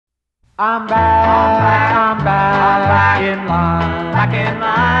I'm back in line, back in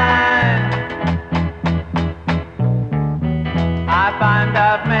line. I find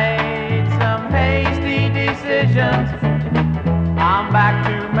I've made some hasty decisions. I'm back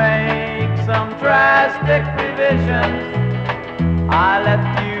to make some drastic revisions. I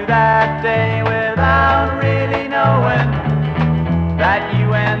left you that day without really knowing that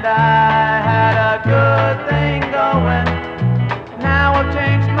you and I had a good thing going. Now I've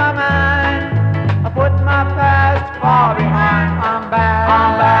changed my mind. I put my past far behind. I'm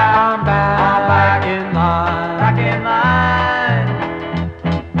back in line, back in line.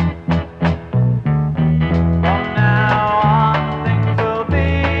 From now on, things will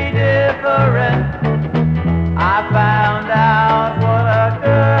be different. I found out what a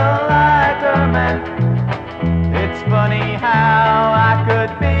girl like her meant. It's funny how I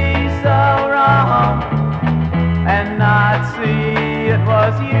could be so wrong and not see it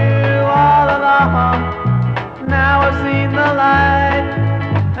was you all along. Now I've seen the light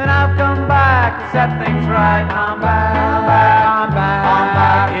and I've come back to set things right. I'm back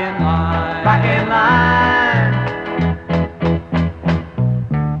in line, back in line.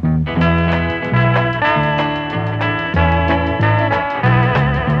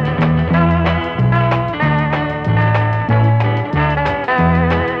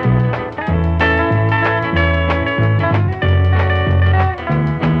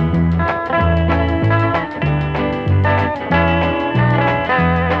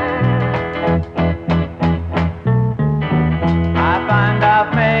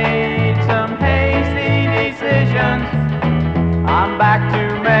 I'm back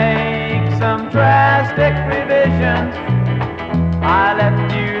to make some drastic revisions. I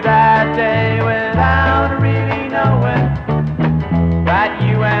left you that day without really knowing that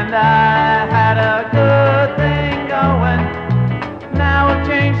you and I had a good thing going. Now I've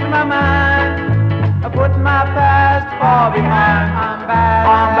changed my mind. I put my past far behind. I'm back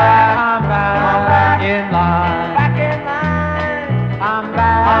in line. Back in line. I'm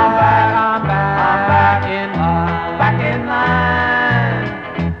back in line. Back in line.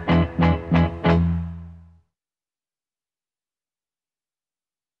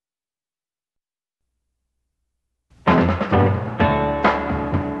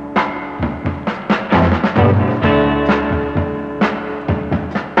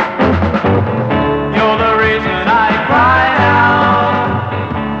 You're the reason I cry now.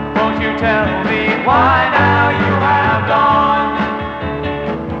 Won't you tell me why now you have gone?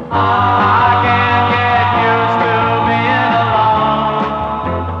 I can't get used to being alone.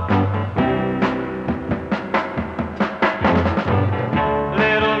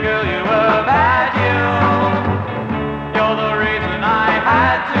 Little girl, you were bad, you. You're the reason I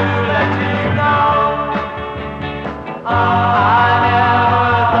had to let you go. I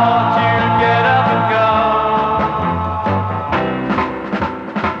never thought you'd get up and go.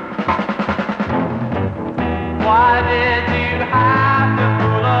 Why did you have to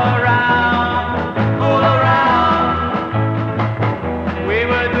fool around, fool around? We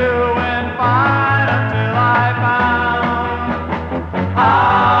were doing fine until I found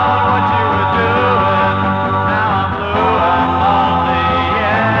out what you were doing. Now I'm blue and lonely,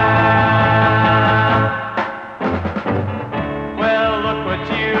 yeah. Well, look what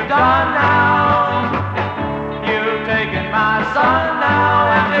you've done now. You've taken my son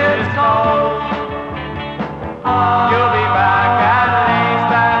now and it's cold. You'll be back, at least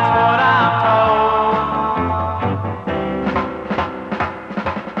that's what I'm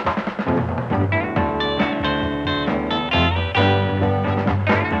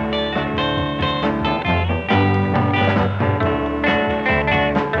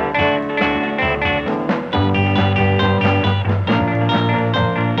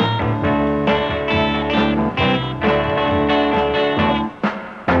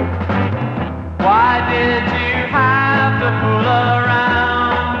Why did you have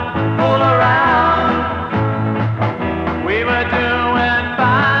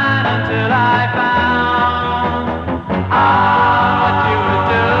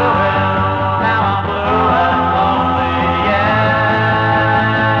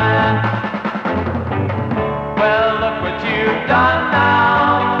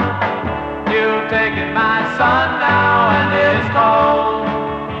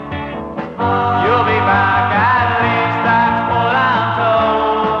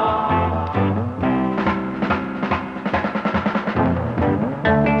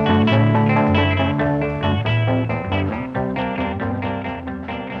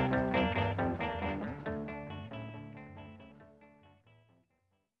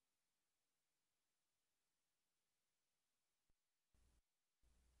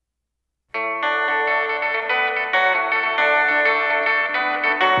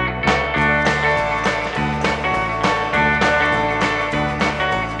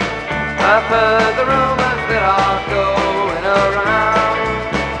heard the rumors that are going around.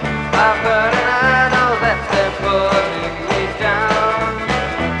 I've heard and I know that they're putting me down.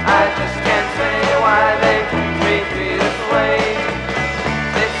 I just can't say why they treat me this way.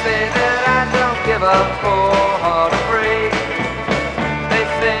 They say that I don't give a poor heart a break. They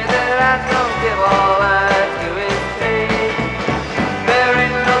say that I don't give, all I do is take. There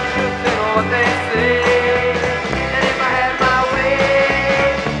ain't no truth in what they say. And if I had my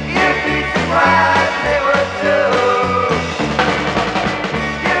way, you'd be surprised they would too.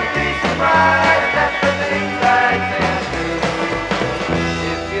 You'd be surprised at the things I can do.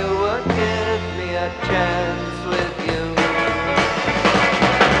 If you would give me a chance with you.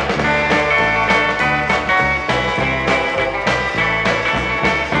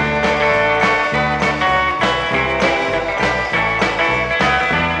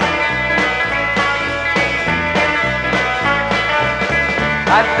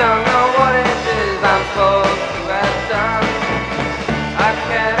 I don't know what it is I'm supposed to have done. I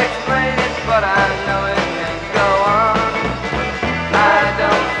can't explain it, but I know it can go on. I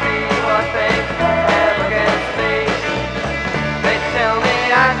don't see what they have against me. They tell me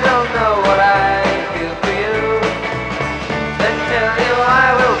I don't know what I feel for you. They tell you I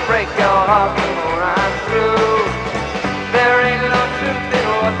will break your heart before I'm through. There ain't no truth in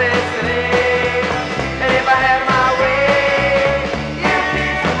what they say. And if I had my way, you'd be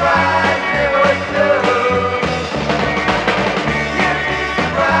surprised they would too. You'd be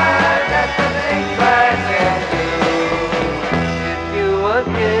surprised at the things I can do. If you would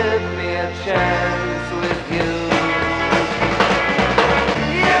give me a chance with you.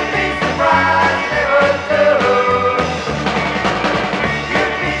 You'd be surprised they would too.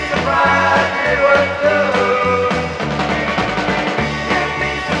 You'd be surprised they would too. You'd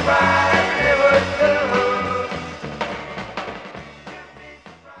be surprised they would too.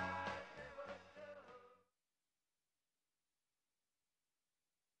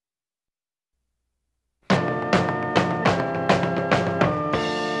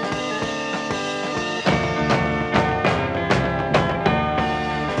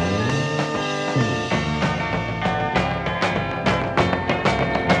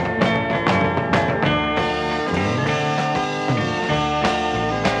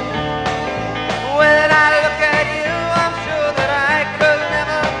 When I look at you, I'm sure that I could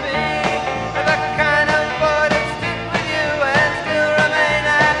never be the kind of boy to stick with you and still remain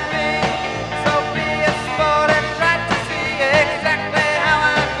happy. So be a sport and try to see exactly how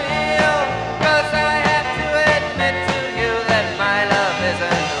I feel. 'Cause I have to admit to you that my love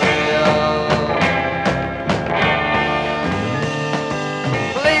isn't real.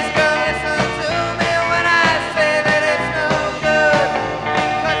 Please go listen to me when I say that it's no good.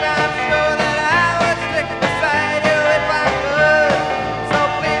 'Cause I'm sure that I would stick beside you if I could. So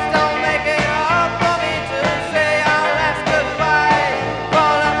please don't make it hard for me to say our last goodbye.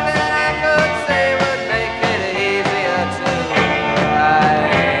 For nothing I could say would make it easier to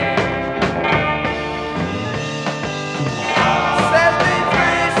write. Set me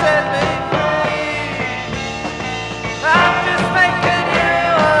free, set me free. I'm just making you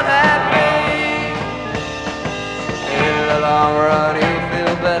unhappy. In the long run, you'll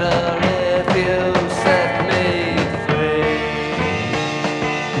feel better if you set me free.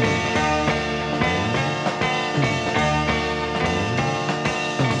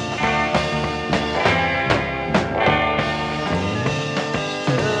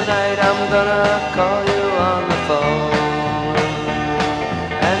 Tonight I'm gonna call you on the phone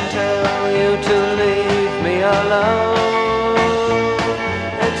and tell you to leave me alone.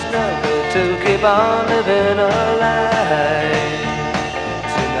 It's no good to keep on living a lie.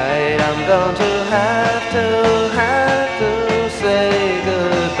 Tonight I'm going to have to say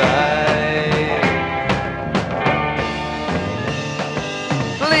goodbye.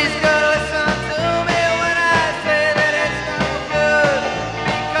 Please go listen to me when I say that it's no good.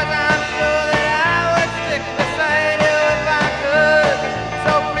 Because I'm sure that I would stick beside you if I could.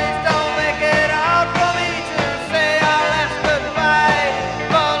 So please don't make it hard for me to say our last goodbye.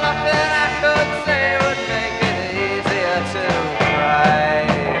 For nothing I could say would make it easier to cry.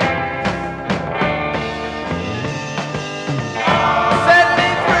 Set me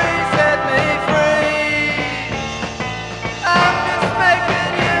free, set me free. I'm just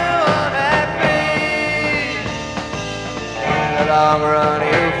making you unhappy. In the long run,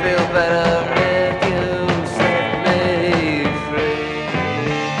 you'll feel better if you set me free.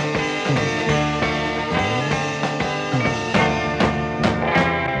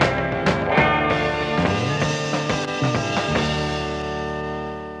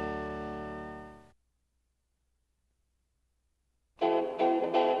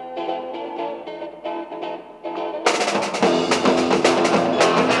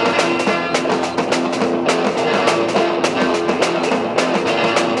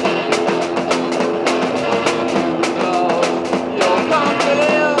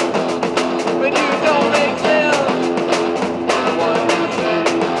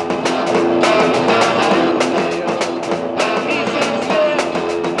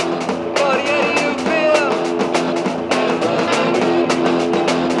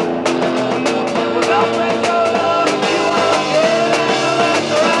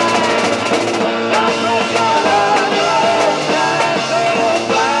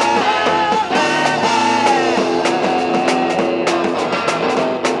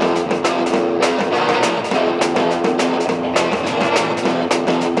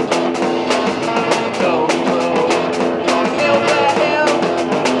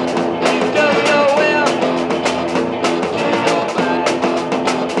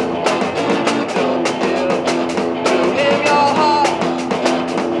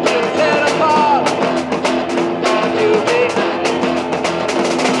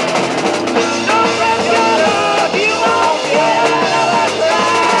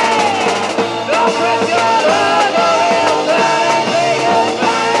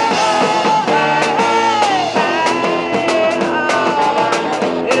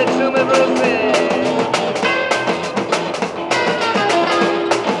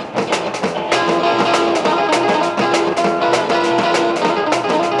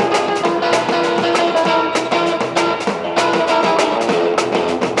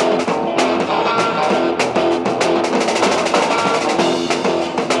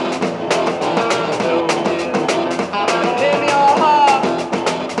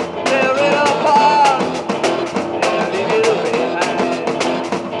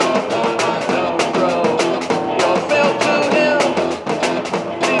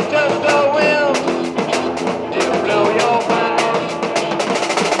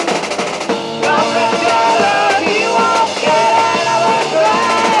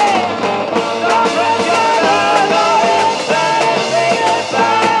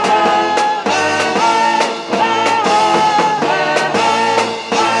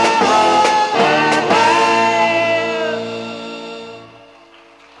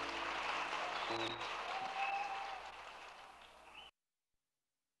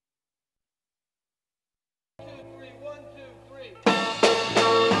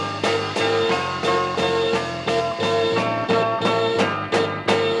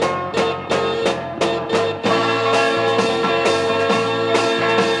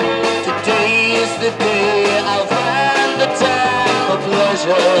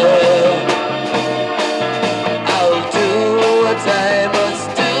 I'll do what I must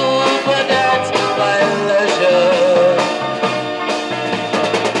do, but at my leisure.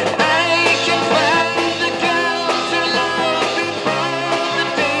 I can find the girl to love before the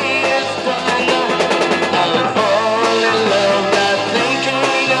day is done. I'll fall in love, not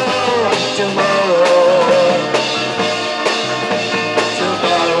thinking of tomorrow.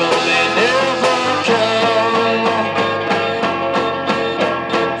 Tomorrow may never come.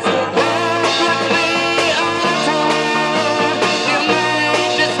 So walk with me on a tour. You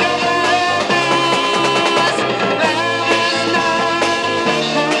might discover this. Love is not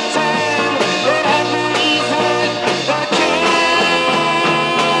the time. It happens with a kiss.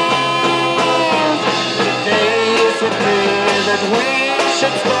 Today is the day that we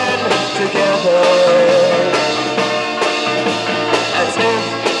should spend together. As if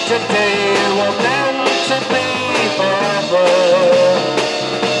today were meant to be forever.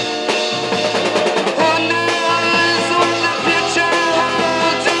 Who knows what the future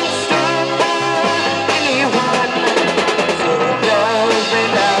holds in store for anyone? So love me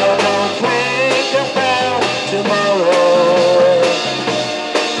now, don't think about tomorrow.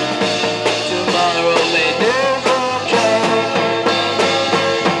 Tomorrow may never come.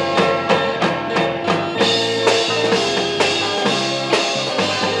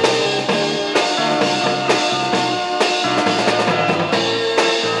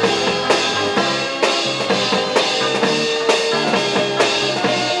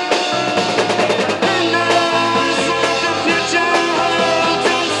 Who knows what the future holds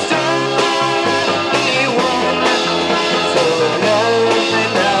in store for anyone? So love me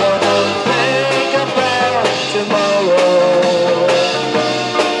now, don't think about tomorrow.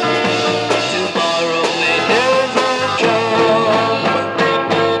 Tomorrow may never come.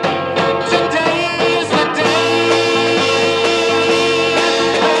 Today is the day.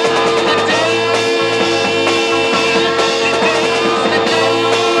 The day. Today's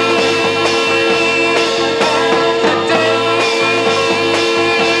the day.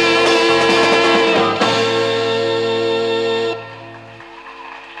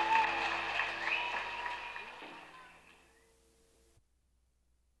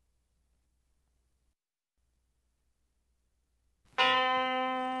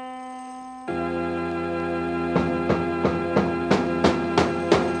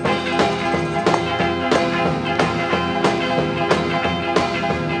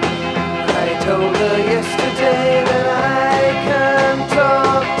 I told her yesterday that I can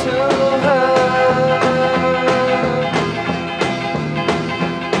talk to her.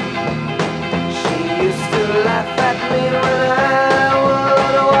 She used to laugh at me when I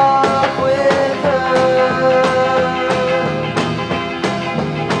would walk with her.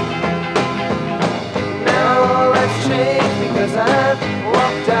 Now all that's changed because I've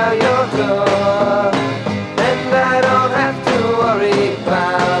walked out your door, and I don't have to worry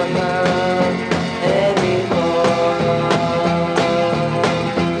about her anymore.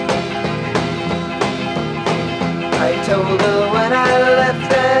 I told her when I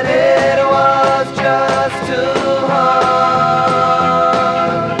left that it was just too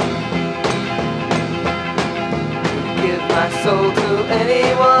hard. Give my soul to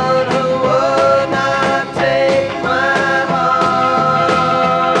anyone who would not take my heart.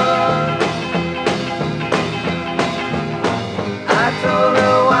 I told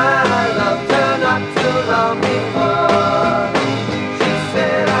her why I loved her not too long before. She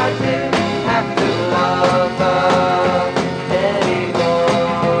said I didn't have to love her anymore.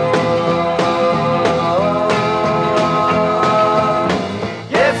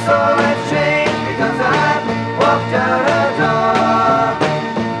 Yes, all has changed because I walked out her door,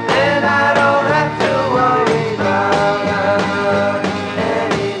 and I don't have to worry about her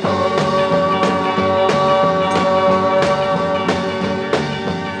anymore.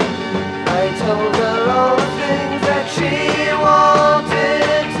 I told her all the things that she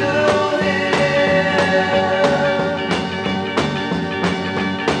wanted to hear.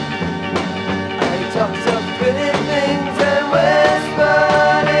 I talked of pretty things and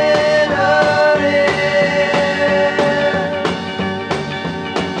whispered in her ear.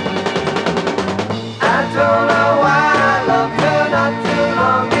 I told her why I loved her not too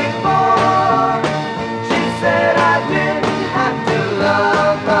long before. She said I didn't have to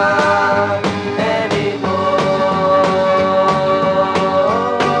love her anymore.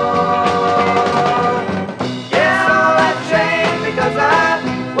 Yes, all that changed because I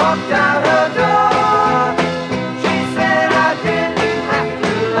walked out her door. She said I didn't have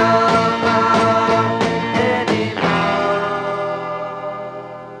to love her anymore.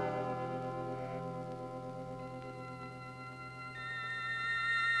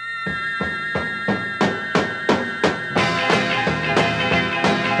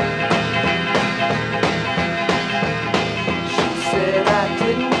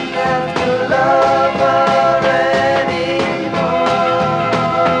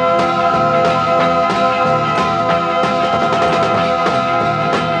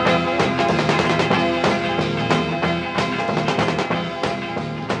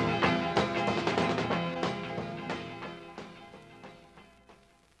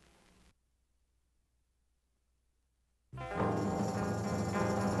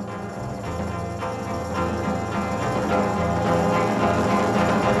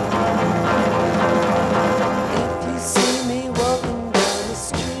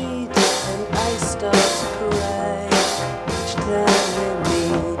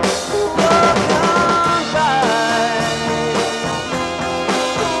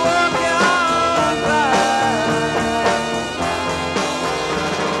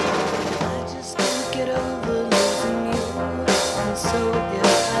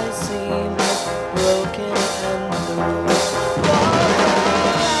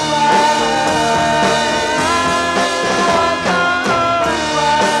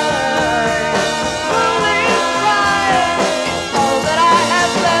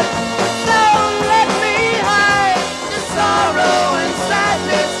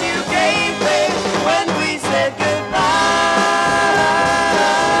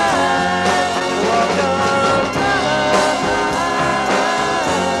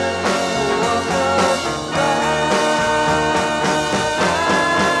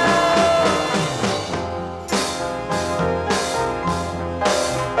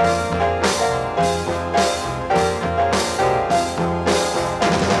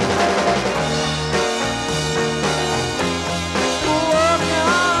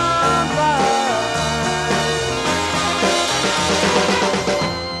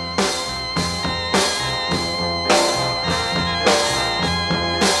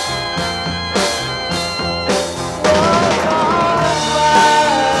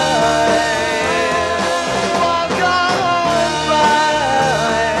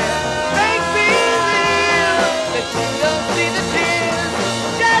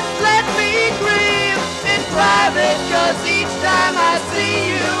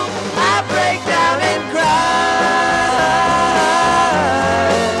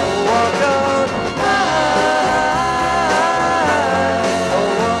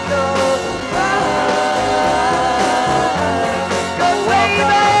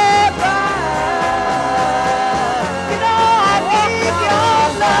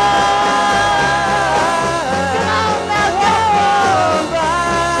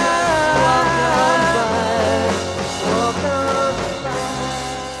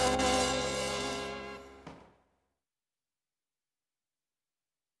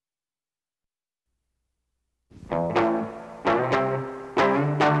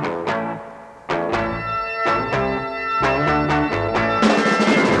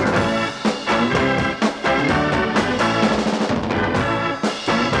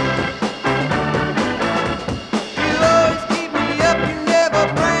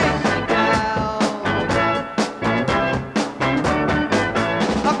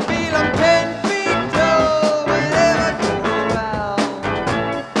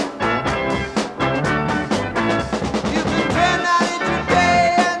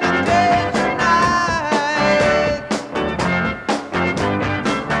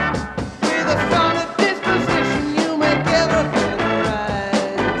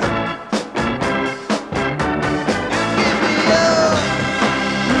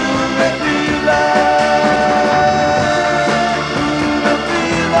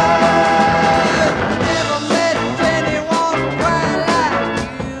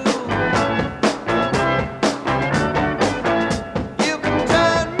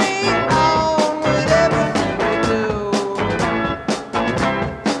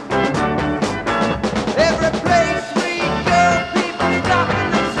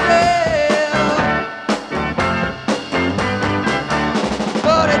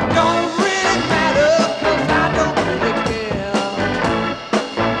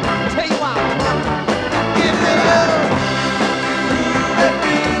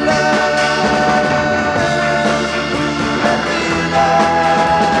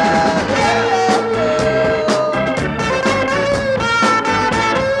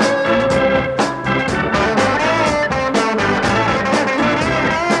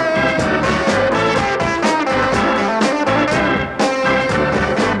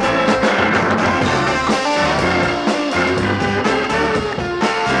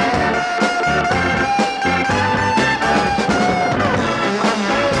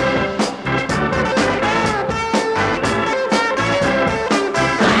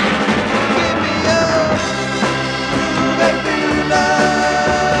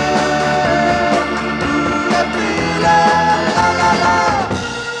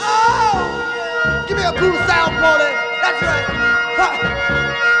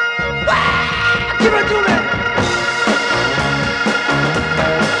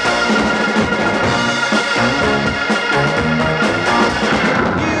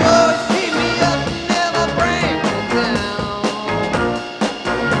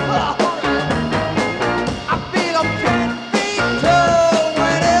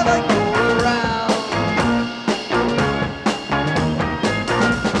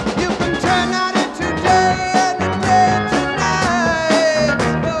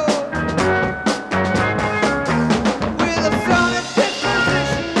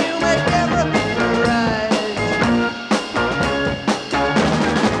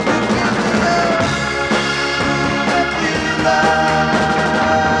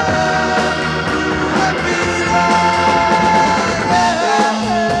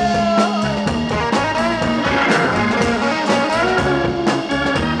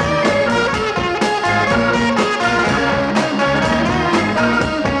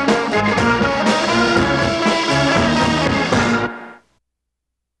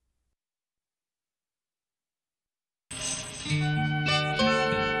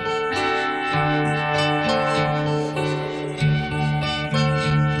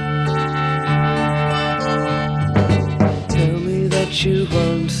 You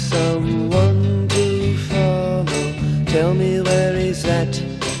want someone to follow. Tell me where he's at,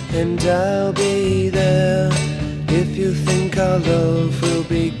 and I'll be there. If you think our love will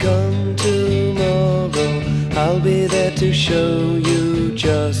be gone tomorrow, I'll be there to show you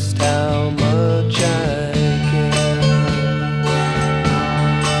just how much I care.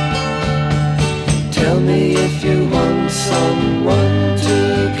 Tell me if you want someone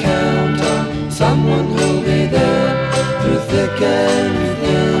to count on, someone who'll be there through thick and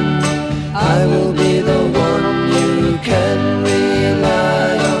thin. I will be the one you can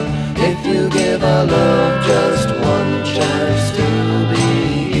rely on if you give our love just one chance to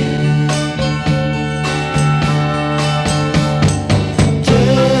begin.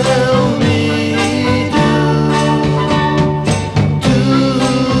 Tell me, do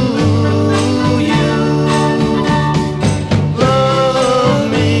you love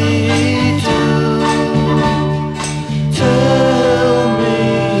me too? Tell me.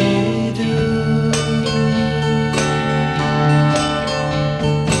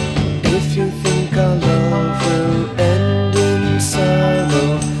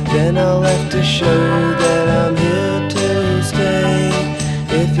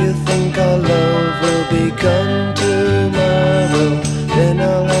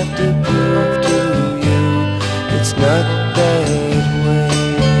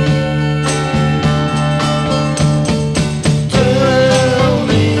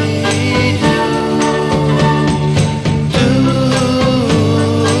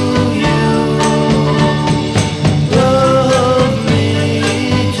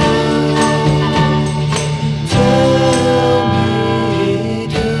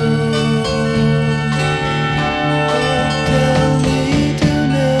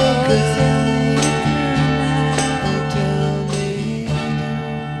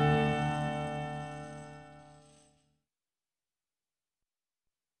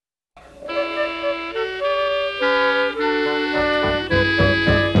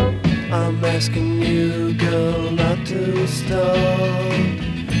 asking you, girl, not to stop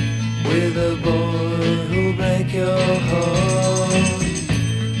with a boy who'll break your heart.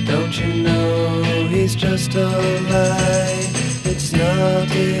 Don't you know he's just a lie? It's not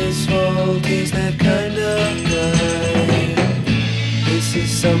his fault, he's that kind of guy. This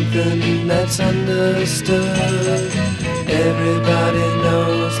is something that's understood. Everybody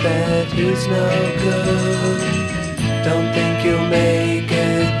knows that he's no good. Don't think you'll make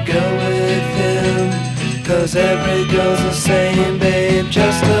it, go with him, 'cause every girl's the same, babe,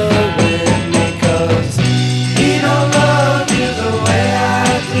 just a win. Because he don't love you the way I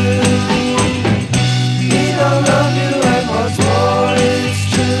do. He don't love you, and what's more is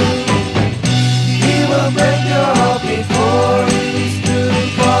true. He will break your heart before he's through.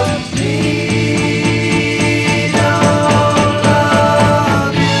 'Cause he don't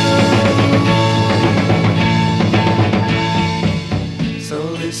love you. So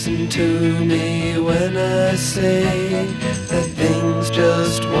listen to me when I say that things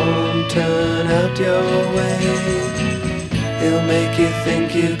just won't turn out your way. He'll make you think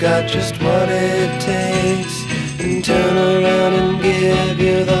you got just what it takes, and turn around and give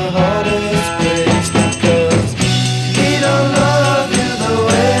you the hardest breaks. Because he don't love you the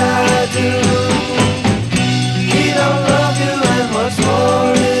way I do. He don't love you, and what's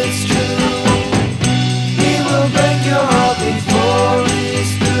more is true. He will break your heart before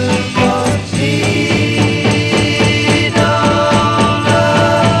he's through. 'Cause he don't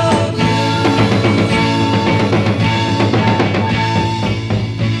love you.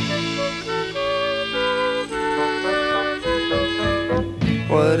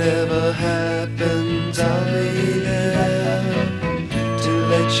 Whatever happens, I'll be there to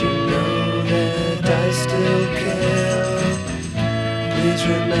let you know that I still care. Please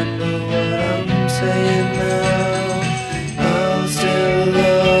remember what I'm saying now. I'll still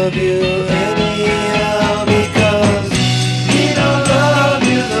love you anyhow. Because he don't love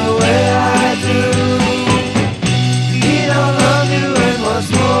you the way I do. He don't love you, and what's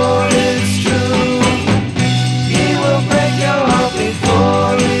more is true. He will break your heart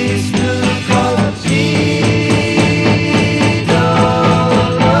before he's through. 'Cause he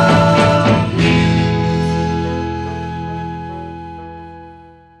don't love you.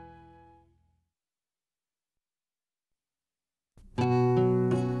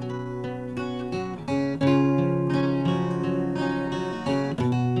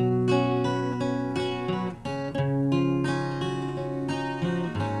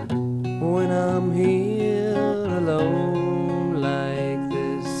 When I'm here alone like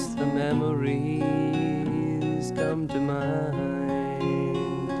this, the memories come to mind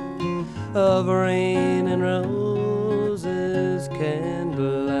of rain and roses,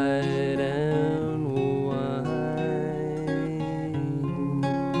 candlelight and wine.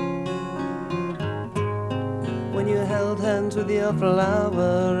 When you held hands with your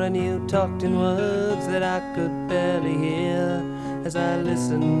flower and you talked in words that I could barely hear, as I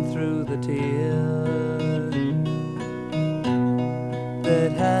listened through the tears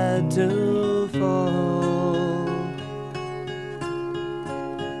that had to fall.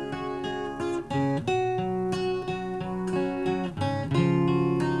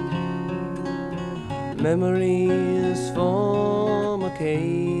 Memories form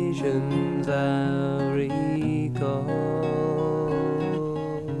occasions I recall.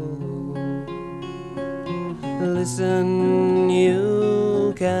 Listen,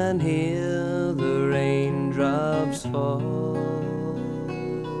 you can hear the raindrops fall.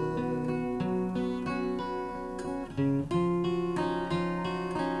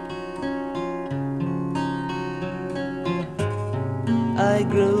 I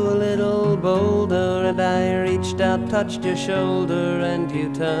grew a little bolder and I reached out, touched your shoulder, and you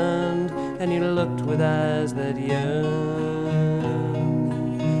turned and you looked with eyes that yearned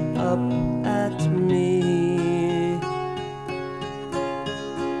up at me.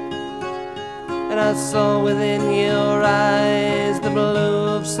 And I saw within your eyes the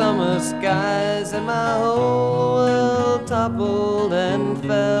blue of summer skies, and my whole world toppled and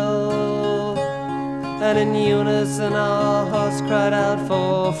fell. And in unison our hearts cried out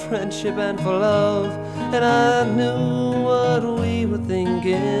for friendship and for love. And I knew what we were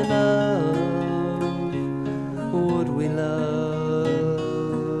thinking of. Would we love?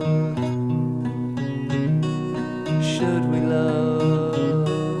 Should we love?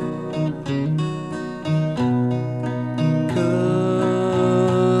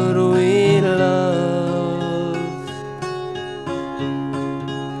 Could we love?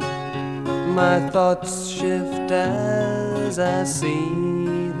 My thoughts shift as I see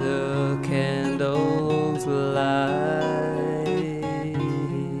the candles light.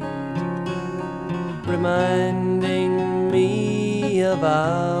 reminding me of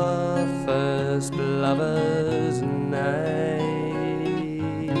our first lovers' night.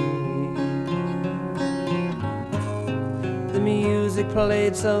 The music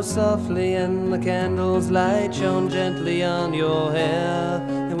played so softly and the candles' light shone gently on your hair,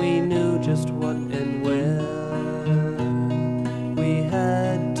 and we knew just what and where we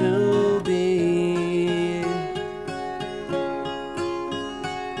had to be.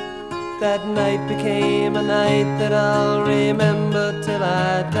 That night became a night that I'll remember till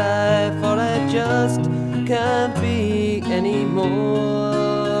I die, for I just can't be anymore.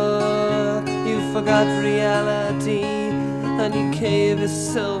 You forgot reality and you gave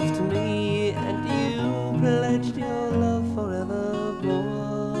yourself to me, and you pledged your love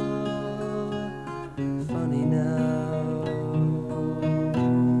forevermore. Funny now,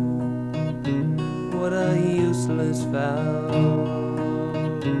 what a useless vow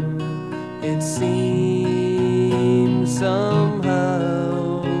it seems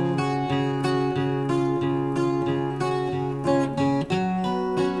somehow.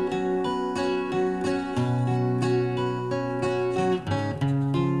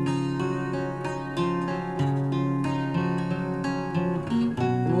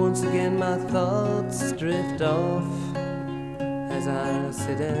 Once again my thoughts drift off as I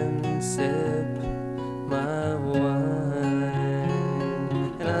sit and sip my wine,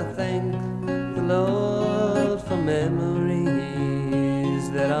 and I thank the Lord for memories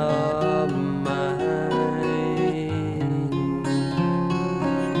that are mine.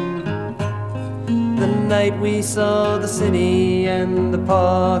 The night we saw the city and the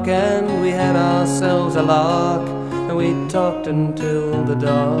park, and we had ourselves a lark, and we talked until the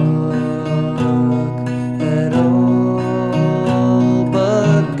dark had all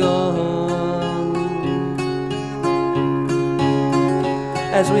but gone.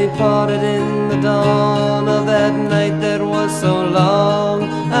 As we parted in the dawn of that night that was so long,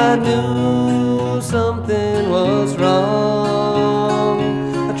 I knew something was wrong.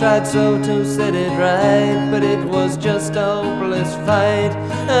 I tried so to set it right, but it was just a hopeless fight,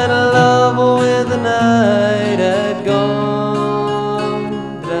 and love with the night had gone.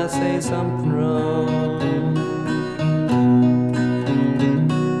 Did I say something wrong?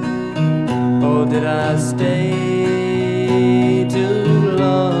 Or did I stay too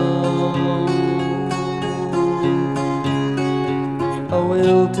long? A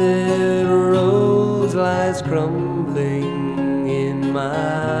wilted rose lies crumbling in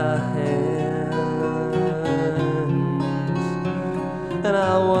my hands, and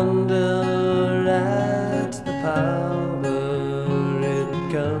I wonder at the power it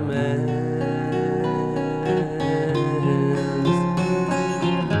commands.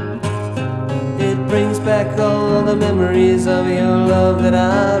 It brings back all the memories of your love that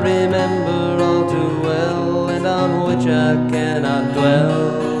I remember all too well, and on which I cannot dwell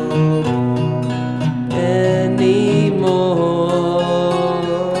anymore.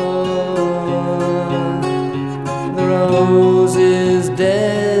 The rose is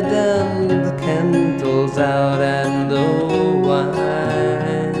dead and the candle's out and the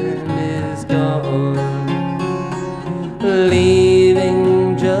wine is gone, leaving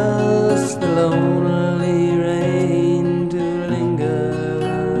just the lonely rain to linger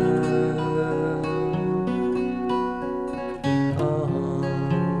on.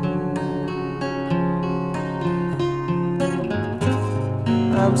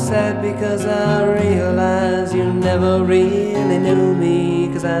 I'm sad because I realize you never really knew me,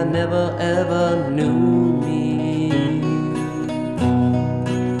 'cause I never ever knew me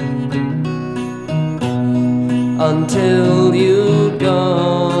until you'd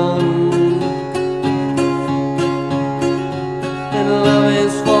gone. And love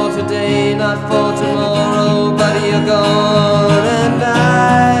is for today, not for tomorrow, but you're gone.